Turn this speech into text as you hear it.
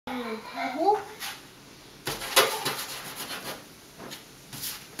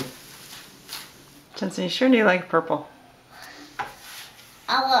Jensen, you sure do like purple.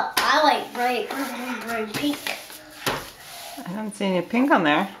 I like bright purple and bright pink. I don't see any pink on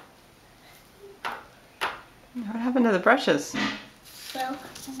there. What happened to the brushes? Well,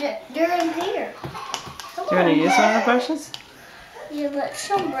 they're in here. Do you want to use one of the brushes? Yeah,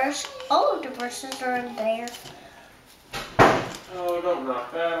 but all of the brushes are in there. Oh, don't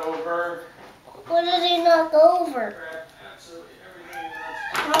knock that over. What did he knock over? Absolutely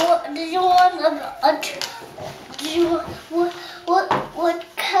everything. Did you want what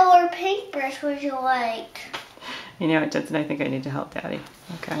color paintbrush would you like? You know what, Jensen, I think I need to help Daddy.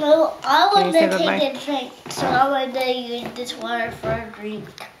 Okay. No, I want Can you to say take a drink, so I want to use this water for a drink.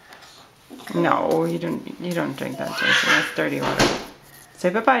 No, you don't drink that, Jensen. That's dirty water.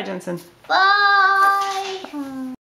 Say bye-bye, Jensen. Bye!